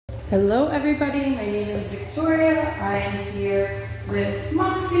Hello everybody, my name is Victoria. I am here with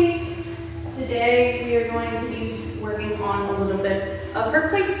Moxie. Today we are going to be working on a little bit of her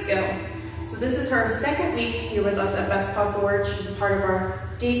play skill. So this is her second week here with us at Paw Forward. She's a part of our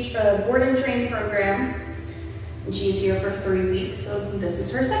board and train program. And she's here for 3 weeks, so this is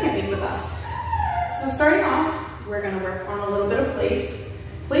her second week with us. So starting off, we're going to work on a little bit of place.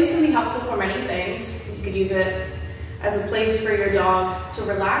 Place can be helpful for many things. You could use it as a place for your dog to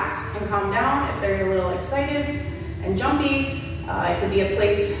relax and calm down if they're a little excited and jumpy. It could be a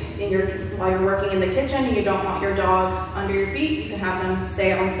place while you're working in the kitchen and you don't want your dog under your feet. You can have them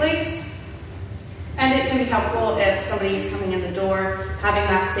stay on place. And it can be helpful if somebody is coming in the door, having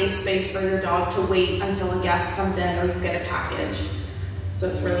that safe space for your dog to wait until a guest comes in or you get a package. So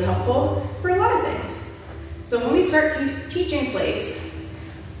it's really helpful for a lot of things. So when we start teaching place,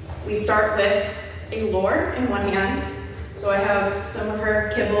 we start with a lure in one hand. So I have some of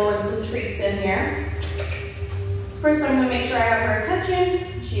her kibble and some treats in here. First, I'm going to make sure I have her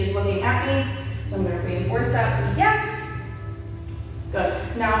attention. She is looking at me, so I'm going to reinforce that. Yes.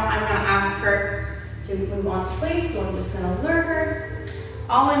 Good. Now I'm going to ask her to move on to place, so I'm just going to lure her.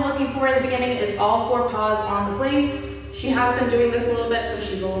 All I'm looking for in the beginning is all 4 paws on the place. She has been doing this a little bit, so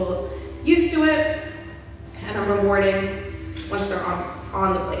she's a little used to it, and I'm rewarding once they're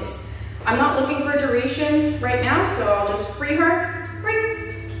on the place. I'm not looking for duration right now, so I'll just free her.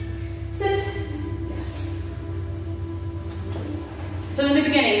 Free. Sit. Yes. So in the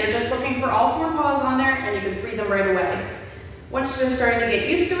beginning, you're just looking for all 4 paws on there, and you can free them right away. Once you're starting to get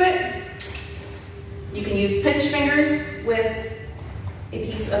used to it, you can use pinch fingers with a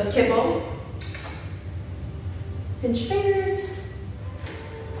piece of kibble. Pinch fingers.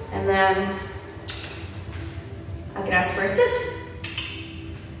 And then I can ask for a sit.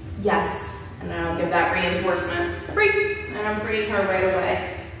 Yes, and then I'll give that reinforcement. Free, and I'm freeing her right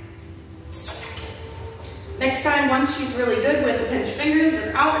away. Next time, once she's really good with the pinch fingers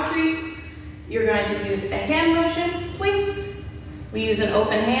without a treat, you're going to use a hand motion, please. We use an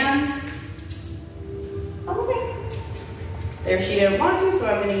open hand. Okay. There she didn't want to, so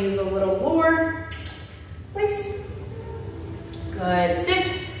I'm going to use a little lure, please. Good,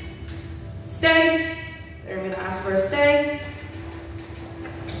 sit, stay. There, I'm going to ask for a stay.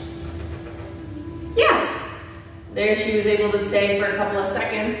 Yes! There she was able to stay for a couple of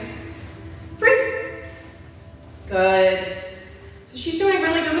seconds. Free. Good. So she's doing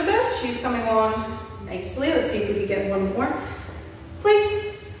really good with this. She's coming along nicely. Let's see if we can get one more.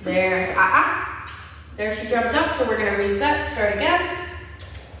 Please. There. There she jumped up, so we're going to reset. Start again.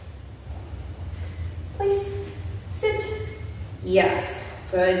 Please. Sit. Yes.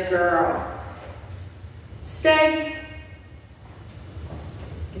 Good girl. Stay.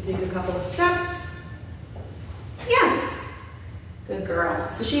 You can take a couple of steps. Yes. Good girl.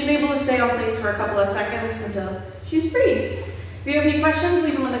 So she's able to stay on place for a couple of seconds until she's freed. If you have any questions,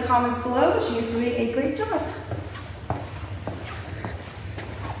 leave them in the comments below. She's doing a great job.